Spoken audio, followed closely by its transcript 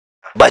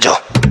बजो।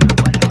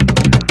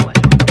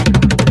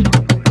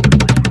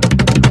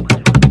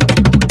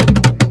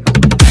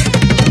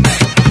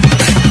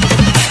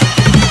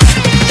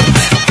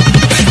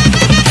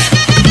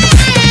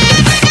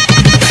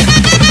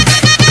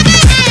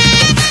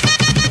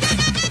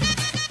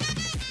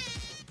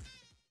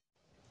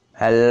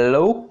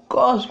 Hello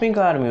cosmic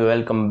army,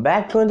 welcome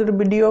back to another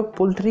video of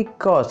pull 3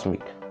 cosmic.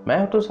 मैं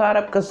हूं तो सार,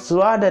 आपका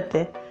स्वागत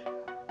है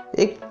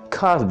एक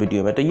खास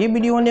वीडियो में। तो ये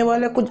वीडियो होने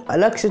वाला है कुछ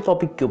अलग से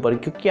टॉपिक के ऊपर,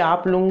 क्योंकि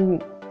आप लोगों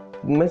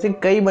में से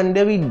कई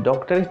बंदे भी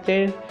doctor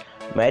strange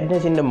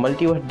madness in the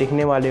multiverse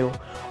देखने वाले हो,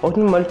 और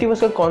उसमें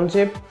मल्टीवर्स का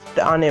कॉन्सेप्ट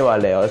आने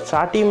वाला है। और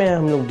साथ ही में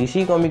हम लोग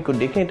डीसी कॉमिक को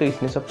देखें तो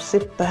इसने सबसे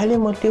पहले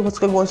मल्टीवर्स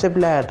का कॉन्सेप्ट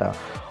लाया था,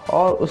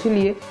 और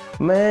इसीलिए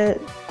मैं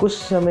कुछ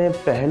समय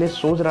पहले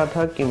सोच रहा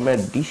था कि मैं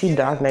DC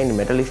dark night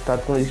metal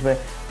start करूँ, जिसमें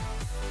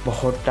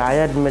बहुत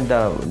टायर्ड में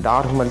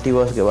डार्क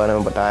मल्टीवर्स के बारे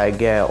में बताया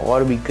गया है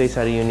और भी कई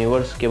सारे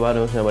यूनिवर्स के बारे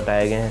में उसमें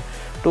बताए गए हैं।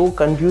 तो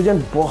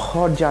कन्फ्यूजन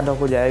बहुत ज़्यादा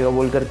हो जाएगा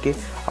बोल करके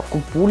आपको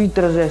पूरी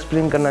तरह से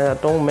एक्सप्लेन करना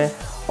चाहता हूँ मैं।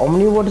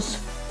 Omniverse,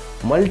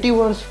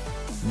 multiverse,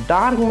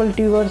 dark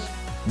multiverse,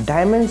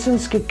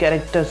 dimensions के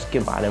कैरेक्टर्स के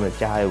बारे में,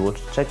 चाहे वो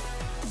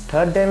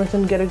थर्ड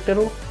डायमेंशन कैरेक्टर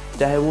हो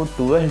चाहे वो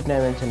 12th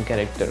डायमेंशन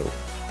कैरेक्टर हो,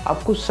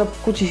 आपको सब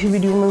कुछ इसी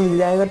वीडियो में मिल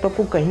जाएगा। तो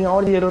आपको कहीं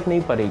और ज़रूरत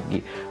नहीं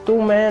पड़ेगी। तो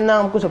मैं ना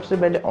आपको सबसे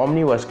पहले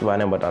ओमनीवर्स के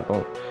बारे में बताता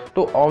हूँ।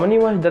 तो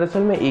ओमनीवर्स दरअसल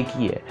में एक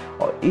ही है,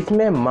 और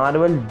इसमें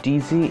Marvel,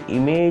 DC,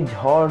 image,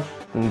 horse,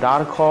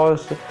 dark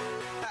horse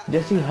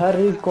जैसी हर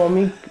एक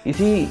कॉमिक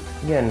इसी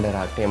के अंदर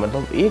आते हैं।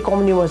 मतलब एक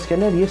ओमनीवर्स के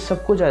अंदर ये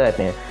सब कुछ आ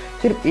जाते हैं।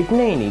 सिर्फ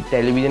इतने ही नहीं,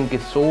 टेलीविज़न के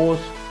शोज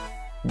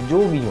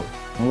जो भी हो,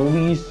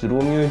 मूवीज,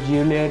 रोमियो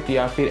जूलियट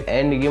या फिर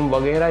एंड गेम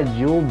वगैरह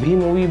जो भी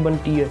मूवी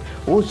बनती है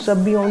वो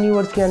सब भी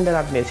ओमनीवर्स के अंदर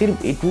आते हैं।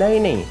 सिर्फ इतना ही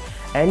नहीं,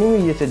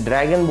 एनिमी जैसे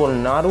dragon ball,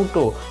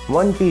 Naruto,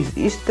 one piece,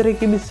 इस तरह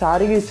की भी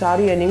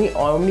सारी एनिमी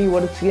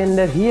ओमनीवर्स के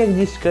अंदर ही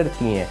एग्जिस्ट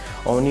करती हैं।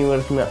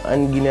 ओमनीवर्स में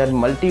अनगिनत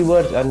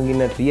मल्टीवर्स,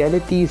 अनगिनत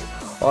रियलिटीज़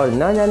और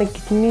ना जाने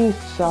कितनी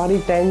सारी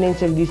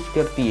टाइमलाइन्स एग्जिस्ट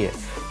करती है।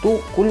 तो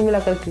कुल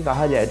मिलाकर के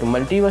कहा जाए तो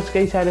मल्टीवर्स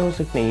कई सारे हो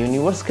सकते हैं,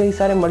 यूनिवर्स कई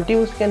सारे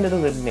मल्टीवर्स के अंदर हो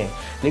सकते हैं,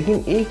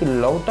 लेकिन एक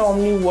लौटा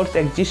ओमनीवर्स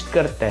एग्जिस्ट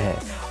करता है।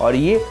 और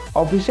ये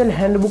official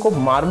handbook of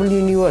Marvel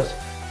universe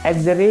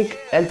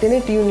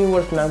alternate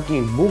universe नाम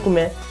की बुक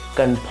में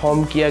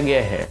कंफर्म किया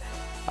गया है।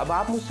 अब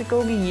आप मुझसे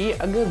कहोगे, ये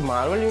अगर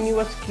मार्वल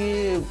यूनिवर्स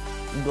के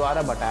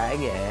द्वारा बताया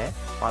गया है,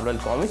 मार्वल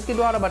कॉमिक्स के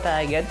द्वारा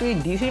बताया गया है, तो ये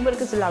डीसी पर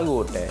कैसे लागू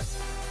होता है?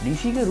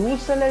 डीसी के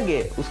रूल्स अलग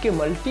है, उसके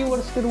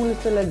मल्टीवर्स के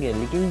रूल्स अलग है,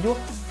 लेकिन जो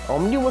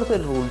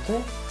ओमनीवर्सल रूल्स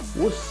हैं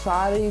वो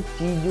सारी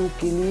चीज़ों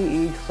के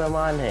लिए एक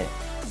समान है,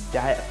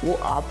 चाहे वो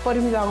आप पर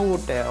भी लागू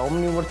होता है।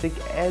 ओमनीवर्स एक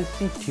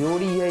ऐसी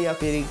थ्योरी है या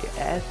फिर एक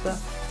ऐसा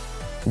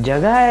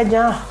जगह है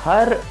जहाँ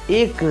हर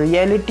एक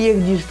रियलिटी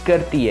एग्जिस्ट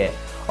करती है।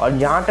 और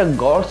जहाँ तक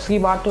गॉड्स की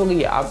बात हो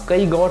गई, आप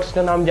कई गॉड्स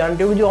का नाम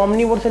जानते हो जो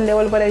ओमनीवर्सल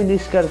लेवल पर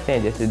एग्जिस्ट करते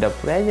हैं, जैसे the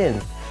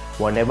presence,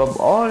 one above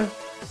all,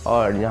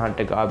 और जहाँ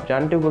तक आप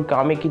जानते हो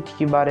कामे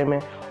के बारे में,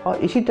 और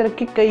इसी तरह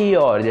के कई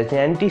और जैसे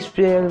एंटी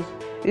स्पेल्स,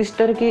 इस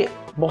तरह के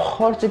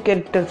बहुत से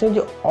कैरेक्टर्स हैं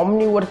जो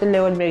ओमनीवर्सल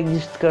लेवल में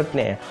एग्जिस्ट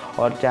करते हैं।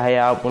 और चाहे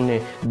आप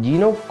उन्हें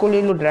जीनो को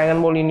ले लो,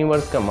 ड्रैगन बॉल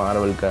यूनिवर्स का,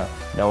 मार्वल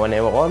का वन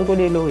एवर ऑल को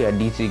ले लो, या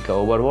डीसी का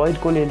ओवरवर्ल्ड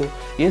को ले लो,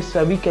 ये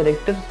सभी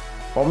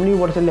कैरेक्टर्स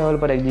ओमनीवर्सल लेवल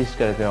पर एग्जिस्ट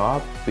करते हैं।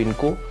 आप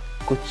इनको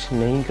कुछ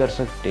नहीं कर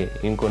सकते,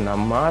 इनको ना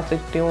मार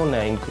सकते हो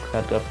ना इनको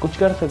साथ आप कुछ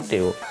कर सकते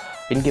हो।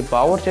 इनके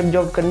पावर से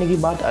एब्जॉर्ब करने की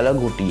बात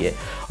अलग होती है।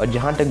 और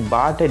जहाँ तक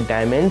बात है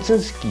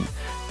डायमेंशंस की,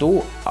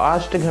 तो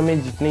आज तक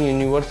हमें जितने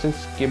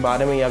यूनिवर्सेस के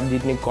बारे में या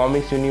जितने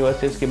कॉमिक्स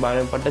यूनिवर्सेस के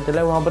बारे में पता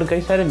चला है, वहाँ पर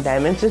कई सारे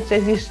डायमेंशंस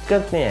एग्जिस्ट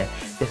करते हैं,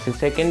 जैसे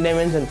second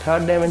dimension,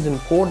 third dimension,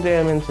 fourth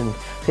dimension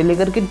से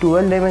लेकर के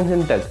 12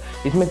 डायमेंशन तक।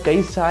 इसमें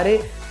कई सारे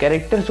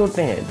कैरेक्टर्स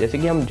होते हैं, जैसे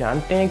कि हम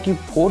जानते हैं कि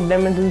फोर्थ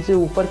डायमेंशन से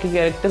ऊपर के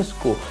कैरेक्टर्स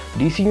को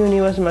डीसी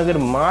यूनिवर्स में अगर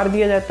मार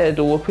दिया जाता है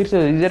तो वो फिर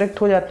से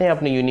रिजरेक्ट हो जाते हैं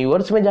अपने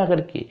यूनिवर्स में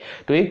जाकर के।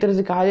 तो एक तरह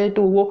से कहा जाए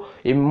तो वो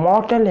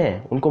इमॉर्टल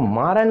हैं, उनको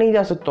मारा नहीं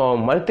जा सकता, और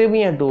मरते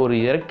भी हैं तो वो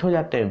रिजरेक्ट हो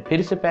जाते हैं,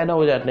 फिर से पैदा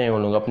हो जाते हैं वो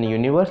लोग अपने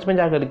यूनिवर्स में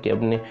जाकर के,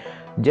 अपने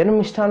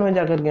जन्म स्थान में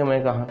जाकर के।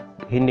 मैं कहा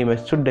हिंदी में,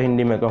 शुद्ध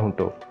हिंदी में कहूँ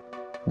तो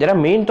जरा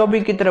मेन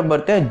टॉपिक की तरफ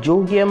बढ़ते हैं,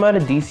 जो कि हमारे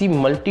डीसी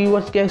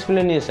मल्टीवर्स के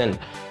एक्सप्लेनेशन।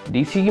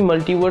 डीसी की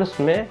मल्टीवर्स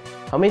में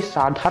हमें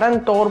साधारण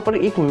तौर पर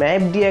एक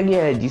मैप दिया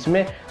गया है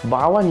जिसमें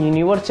 52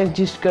 यूनिवर्स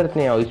एग्जिस्ट करते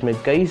हैं, और इसमें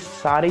कई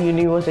सारे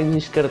यूनिवर्स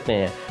एग्जिस्ट करते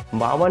हैं,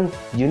 52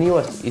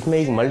 यूनिवर्स। इसमें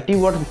एक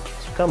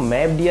मल्टीवर्स का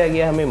मैप दिया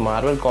गया हमें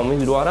मार्वल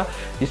कॉमिक्स द्वारा,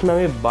 जिसमें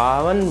हमें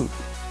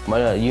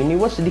 52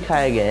 यूनिवर्स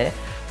दिखाए गए हैं।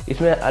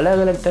 इसमें अलग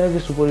अलग तरह के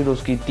सुपर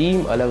हीरोज़ की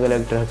टीम, अलग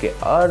अलग तरह के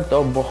अर्थ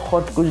और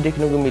बहुत कुछ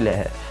देखने को मिला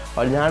है।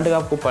 और जहाँ तक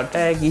आपको पता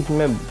है कि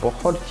इसमें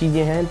बहुत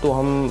चीज़ें हैं, तो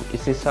हम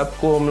इसे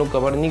सबको हम लोग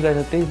कवर नहीं कर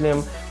सकते, इसलिए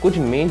हम कुछ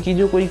मेन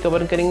चीज़ों को ही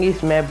कवर करेंगे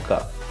इस मैप का।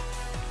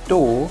 तो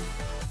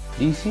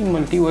डीसी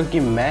मल्टीवर्स की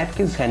मैप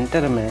के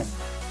सेंटर में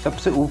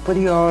सबसे ऊपर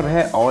ही और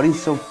है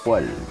ऑरिस ऑफ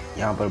वर्ल्ड।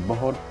 यहाँ पर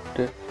बहुत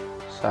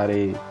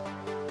सारे,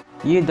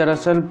 ये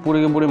दरअसल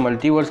पूरे के पूरे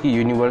मल्टीवर्स की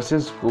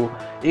यूनिवर्सेस को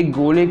एक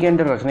गोले के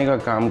अंदर रखने का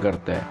काम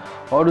करता है।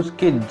 और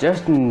उसके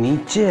जस्ट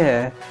नीचे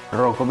है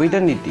रॉक ऑफ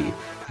इटर्निटी,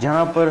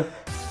 जहाँ पर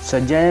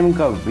शज़ैम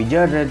का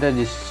विज़ार्ड रहता है,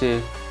 जिससे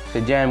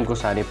शज़ैम को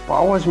सारे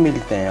पावर्स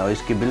मिलते हैं और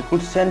इसके बिल्कुल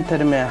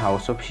सेंटर में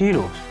हाउस ऑफ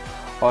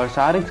हीरोज़। और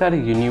सारे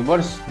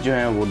यूनिवर्स जो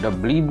हैं वो द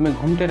ब्लीड में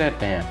घूमते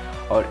रहते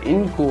हैं और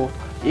इनको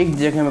एक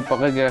जगह में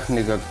पकड़ के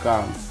रखने का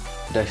काम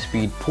द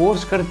स्पीड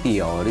फोर्स करती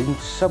है। और इन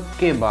सब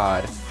के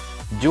बाहर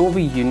जो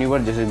भी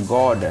यूनिवर्स जैसे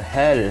गॉड,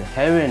 हेल,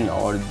 हेवन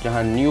और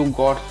जहाँ new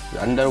God's,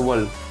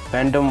 underworld,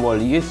 Phantom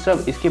world, ये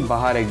सब इसके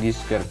बाहर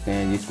एग्जिस्ट करते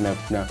हैं, जिसमें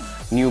अपना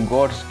न्यू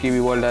गॉड्स के भी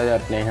वर्ल्ड आ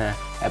जाते हैं,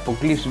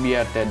 एपोक्लिप्स भी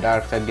आता है,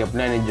 डार्क साइड का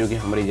प्लैनेट जो कि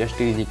हमारी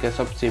जस्टिस लीग का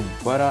सबसे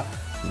बड़ा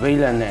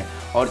विलन है।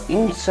 और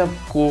इन सब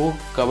को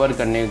कवर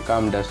करने का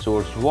काम द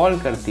सोर्स वॉल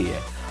करती है।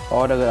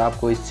 और अगर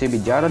आपको इससे भी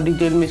ज़्यादा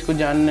डिटेल में इसको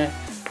जानना है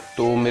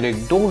तो मेरे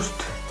एक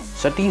दोस्त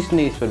सतीश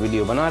ने इस पर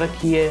वीडियो बना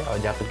रखी है और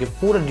जाकर के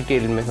पूरा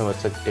डिटेल में समझ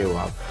सकते हो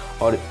आप।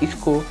 और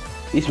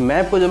इस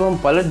मैप को जब हम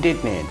पलट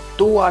देते हैं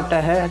तो आता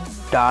है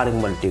डार्क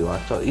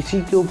मल्टीवर्स, और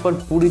इसी के ऊपर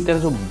पूरी तरह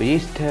से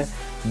बेस्ड है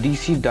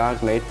डीसी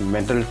डार्क नाइट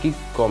मेटल की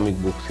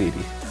कॉमिक बुक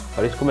सीरीज।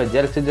 और इसको मैं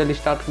जल्द से जल्द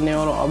स्टार्ट करने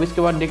वाला हूँ। अब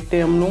इसके बाद देखते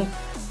हैं हम लोग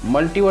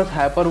मल्टीवर्स,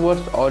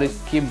 हाइपरवर्स और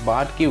इसके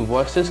बाद के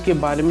वर्सेस के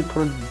बारे में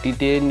थोड़ा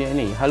डिटेल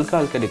नहीं,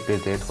 हल्का देख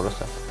लेते हैं थोड़ा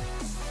सा।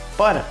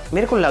 पर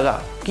मेरे को लगा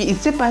कि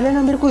इससे पहले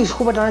ना मेरे को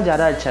इसको बताना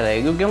ज़्यादा अच्छा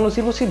रहेगा, क्योंकि हम लोग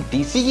सिर्फ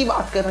डीसी की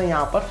बात कर रहे हैं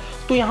यहाँ पर।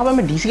 तो यहाँ पर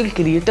मैं डीसी के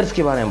क्रिएटर्स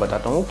के बारे में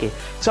बताता हूँ। ओके,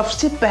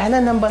 सबसे पहला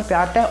नंबर पे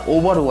आता है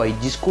ओवरवॉइस,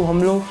 जिसको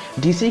हम लोग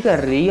डीसी का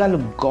रियल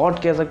गॉड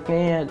कह सकते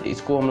हैं।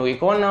 इसको हम लोग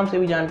एक और नाम से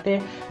भी जानते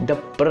हैं, द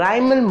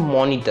प्राइमल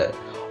मॉनिटर।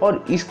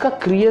 और इसका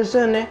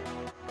क्रिएशन है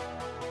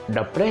द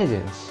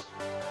प्रेजेंस।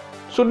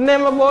 सुनने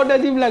में बहुत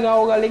अजीब लगा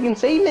होगा, लेकिन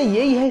सही नहीं,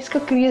 यही है इसका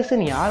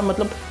क्रिएशन यार।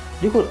 मतलब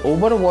देखो,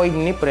 ओवरवॉइस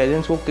ने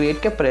प्रेजेंस को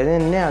क्रिएट किया,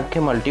 प्रेजेंस ने आके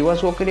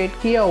मल्टीवर्स को क्रिएट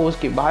किया, और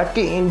उसके बाद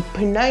के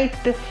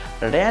इन्फिनाइट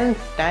रेल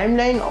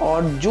टाइमलाइन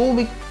और जो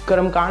भी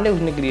कर्मकांड है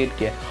उसने क्रिएट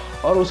किया।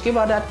 और उसके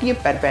बाद आती है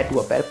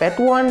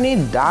परपेटुआ ने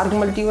डार्क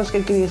मल्टीवर्स का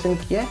क्रिएशन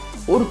किया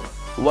और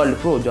वर्ल्ड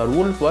फ्रोज। और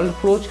वर्ल्ड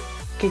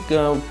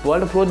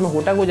फ्रोज में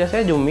होता कुछ ऐसा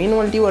है, जो मेन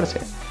मल्टीवर्स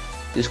है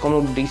जिसको हम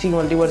लोग डीसी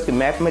मल्टीवर्स के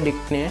मैप में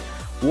देखते हैं,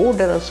 वो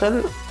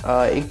दरअसल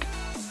एक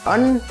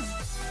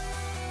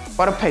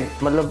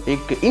परफेक्ट, मतलब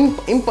एक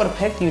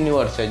इम्परफेक्ट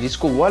यूनिवर्स है,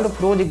 जिसको वर्ल्ड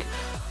फ्रोज एक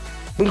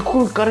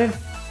बिल्कुल करेक्ट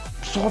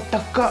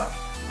 100%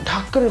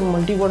 ढककर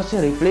मल्टीवर्स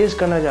से रिप्लेस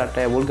करना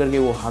चाहता है बोल करके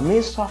वो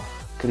हमेशा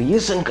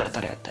क्रिएशन करता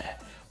रहता है।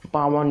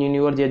 पावन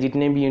यूनिवर्स या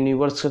जितने भी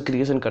यूनिवर्स का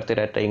क्रिएशन करते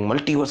रहता है, एक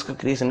मल्टीवर्स का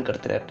क्रिएशन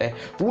करते रहता है,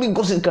 पूरी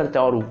कोशिश करता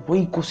है। और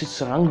वही कोशिश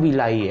रंग भी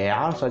लाई है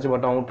यार, सच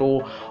बताऊँ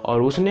तो।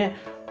 और उसने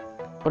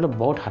मतलब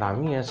बहुत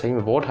हरामी है, सही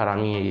में बहुत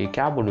हरामी है ये,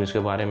 क्या बोलूँ इसके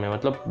बारे में।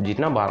 मतलब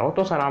जितना 12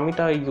 तो हरामी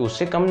था,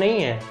 उससे कम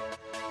नहीं है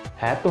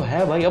तो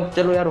है भाई। अब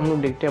चलो यार हम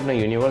लोग देखते हैं अपना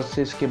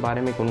यूनिवर्स के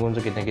बारे में, कौन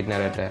से कितना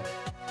रहता है।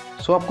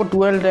 सो आपको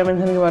 12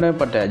 डायमेंशन के बारे में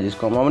पता है,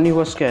 जिसको हम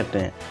ओमनीवर्स कहते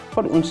हैं।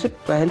 पर उनसे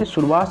पहले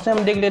शुरुआत से हम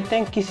देख लेते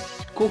हैं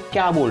किसको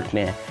क्या बोलते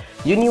हैं।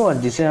 यूनिवर्स,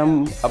 जिसे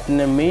हम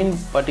अपने मेन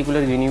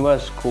पर्टिकुलर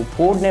यूनिवर्स को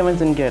 4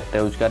 डायमेंशन कहते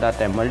हैं। उसके बाद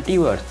आता है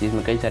मल्टीवर्स,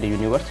 जिसमें कई सारे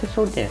यूनिवर्सेस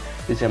होते हैं,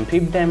 जिसे हम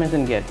 5th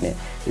डायमेंशन कहते हैं।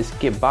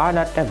 इसके बाद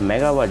आता है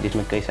मेगावर्स,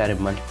 जिसमें कई सारे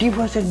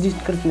मल्टीवर्स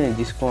एग्जिस्ट करते हैं,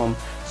 जिसको हम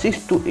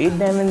 6 to 8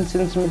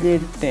 डायमेंशंस में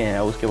लेते हैं।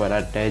 उसके बाद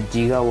आता है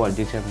गीगावर्स,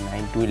 जिसे हम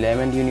 9 to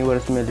 11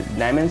 यूनिवर्स में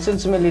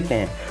डायमेंशंस में लेते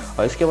हैं।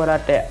 और इसके बाद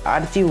आता है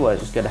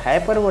आर्चीवर्स, उसके बाद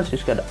हाइपरवर्स,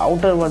 उसके बाद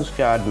आउटरवर्स,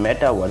 उसके बाद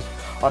मेटावर्स,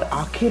 और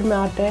आखिर में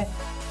आता है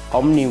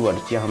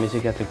ओमनीवर्स, या हम इसे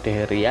कह सकते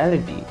हैं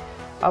रियलिटी।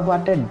 अब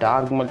आता है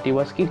डार्क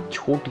मल्टीवर्स की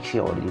छोटी सी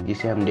ऑडियो,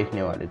 जिसे हम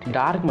देखने वाले थे।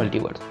 डार्क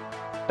मल्टीवर्स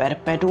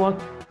परपेटुआ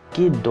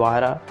के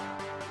द्वारा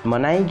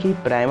मनाई गई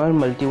प्राइमल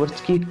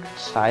मल्टीवर्स की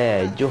साया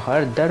है, जो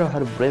हर दर और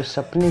हर बड़े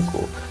सपने को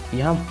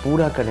यहाँ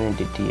पूरा करने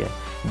देती है।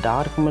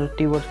 डार्क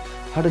मल्टीवर्स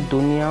हर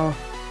दुनिया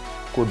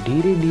को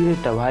धीरे धीरे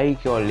तबाही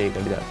की ओर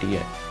लेकर जाती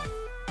है।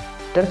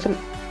 दरअसल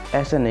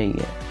ऐसा नहीं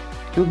है,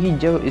 क्योंकि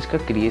जब इसका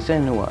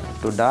क्रिएशन हुआ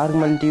तो डार्क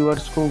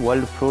मल्टीवर्स को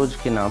वर्ल्ड फ्रोज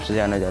के नाम से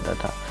जाना जाता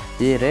था।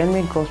 ये रेल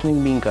में कॉस्मिक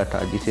बीइंग का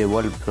था, जिसे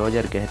वर्ल्ड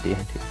फ्रोजर कहते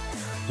थे,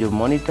 जो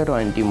मॉनिटर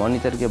और एंटी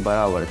मॉनिटर के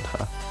बराबर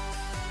था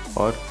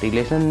और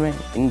रिलेशन में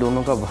इन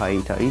दोनों का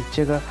भाई था। इस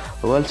जगह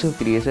वर्ल्ड्स का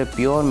creation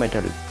pure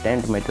metal,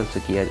 tent metal से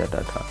किया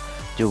जाता था।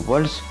 जो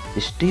वर्ल्ड्स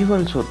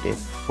स्टेबल्स होते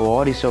वो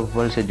और इस सब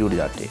वर्ल्ड से जुड़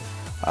जाते।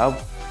 अब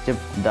जब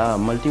द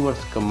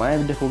मल्टीवर्स का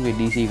मैप देखोगे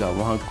डीसी का,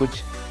 वहाँ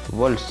कुछ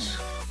वर्ल्ड्स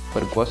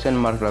पर क्वेश्चन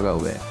मार्क लगा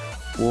हुआ है,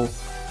 वो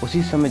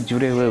उसी समय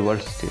जुड़े हुए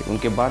वर्ल्ड्स थे।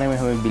 उनके बारे में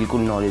हमें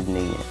बिल्कुल नॉलेज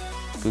नहीं है,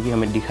 क्योंकि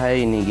हमें दिखाया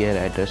ही नहीं गया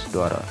राइटर्स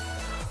द्वारा।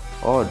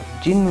 और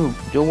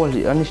जो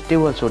वर्ल्ड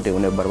अनस्टेबल्स होते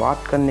उन्हें बर्बाद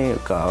करने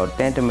का और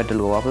टेंट मेटल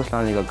को वापस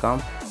लाने का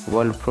काम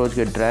वर्ल्ड फ्रोज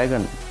के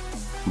ड्रैगन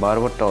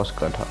बारबटॉस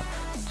का था,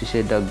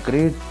 जिसे द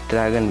ग्रेट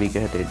ड्रैगन भी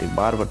कहते थे।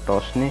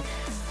 बारबटॉस ने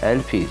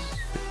एल्फिस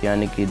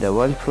यानी कि द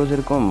वर्ल्ड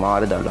फ्रोजर को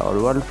मार डाला और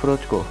वर्ल्ड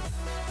फ्रोज को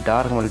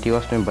डार्क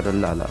मल्टीवर्स में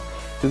बदल डाला,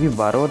 क्योंकि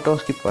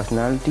बारबटॉस की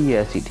पर्सनालिटी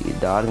ऐसी थी।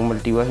 डार्क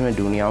मल्टीवर्स में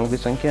दुनियाओं की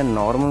संख्या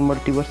नॉर्मल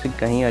मल्टीवर्स से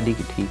कहीं अधिक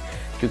थी,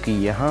 क्योंकि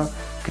यहाँ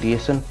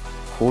क्रिएशन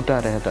होता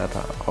रहता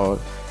था।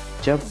 और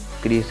जब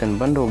क्रिएशन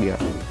बंद हो गया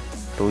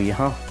तो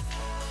यहाँ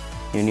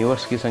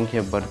यूनिवर्स की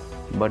संख्या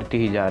बढ़ती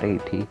ही जा रही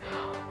थी।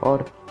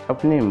 और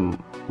अपने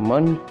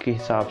मन के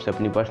हिसाब से,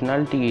 अपनी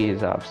पर्सनालिटी के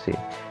हिसाब से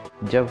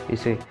जब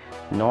इसे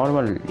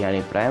नॉर्मल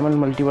यानी प्राइमल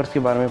मल्टीवर्स के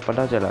बारे में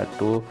पता चला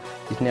तो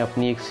इसने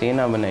अपनी एक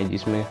सेना बनाई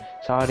जिसमें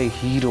सारे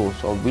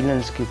हीरोज़ और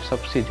विलन्स के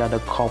सबसे ज़्यादा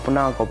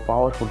खौफनाक और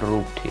पावरफुल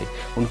रूप थे,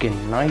 उनके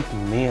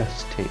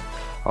नाइटमेयर्स थे।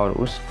 और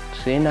उस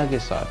सेना के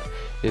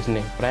साथ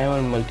इसने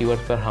प्राइमल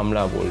मल्टीवर्स पर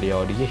हमला बोल दिया।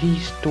 और यही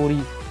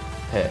स्टोरी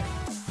है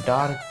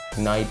डार्क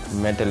नाइट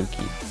मेटल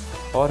की।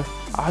 और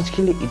आज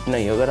के लिए इतना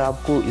ही। अगर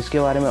आपको इसके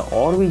बारे में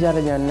और भी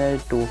ज़्यादा जानना है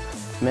तो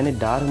मैंने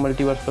डार्क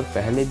मल्टीवर्स पर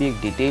पहले भी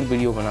एक डिटेल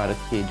वीडियो बना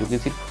रखी है जो कि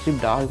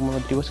सिर्फ डार्क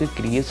मल्टीवर्स के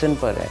क्रिएशन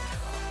पर है।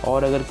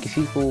 और अगर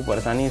किसी को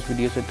परेशानी है इस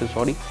वीडियो से तो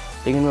सॉरी,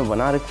 लेकिन मैं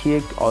बना रखी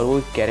है और वो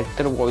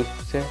कैरेक्टर वॉइस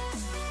से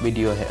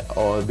वीडियो है।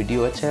 और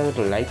वीडियो अच्छा है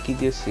तो लाइक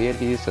कीजिए, शेयर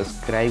कीजिए,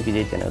 सब्सक्राइब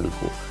कीजिए चैनल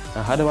को।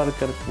 मैं हर बार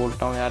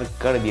बोलता हूँ यार,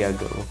 कर दिया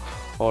करो।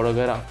 और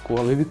अगर आपको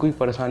अभी भी कोई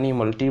परेशानी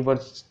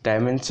मल्टीवर्स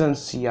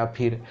डायमेंशंस या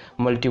फिर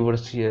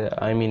मल्टीवर्स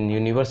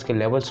यूनिवर्स के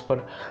लेवल्स पर,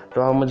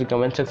 तो आप मुझे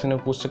कमेंट सेक्शन में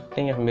पूछ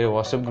सकते हैं या मेरे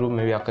व्हाट्सएप ग्रुप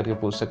में भी आकर के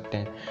पूछ सकते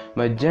हैं।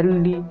 मैं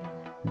जल्दी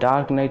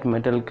डार्क नाइट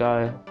मेटल का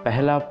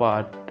पहला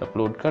पार्ट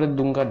अपलोड कर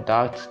दूंगा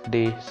डार्क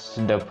डेज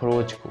द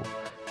फ्रोज को,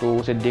 तो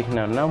उसे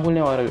देखना ना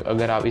भूलें। और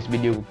अगर आप इस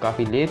वीडियो को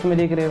काफ़ी लेट में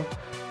देख रहे हो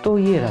तो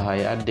ये रहा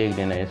यार, देख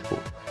लेना इसको।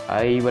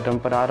 आई बटन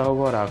पर आ रहा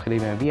होगा और आखिरी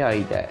में भी आ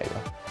ही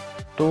जाएगा।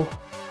 तो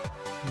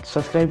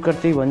सब्सक्राइब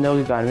करते ही बन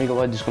जाओगे आर्मी के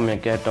बाद, जिसको मैं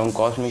कहता हूँ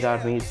कॉस्मिक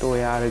आर्मी। तो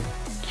यार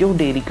क्यों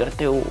देरी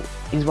करते हो,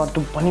 इस बार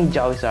तो बन ही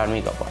जाओ इस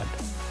आर्मी का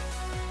part,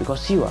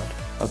 because you are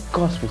a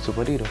cosmic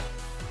super hero.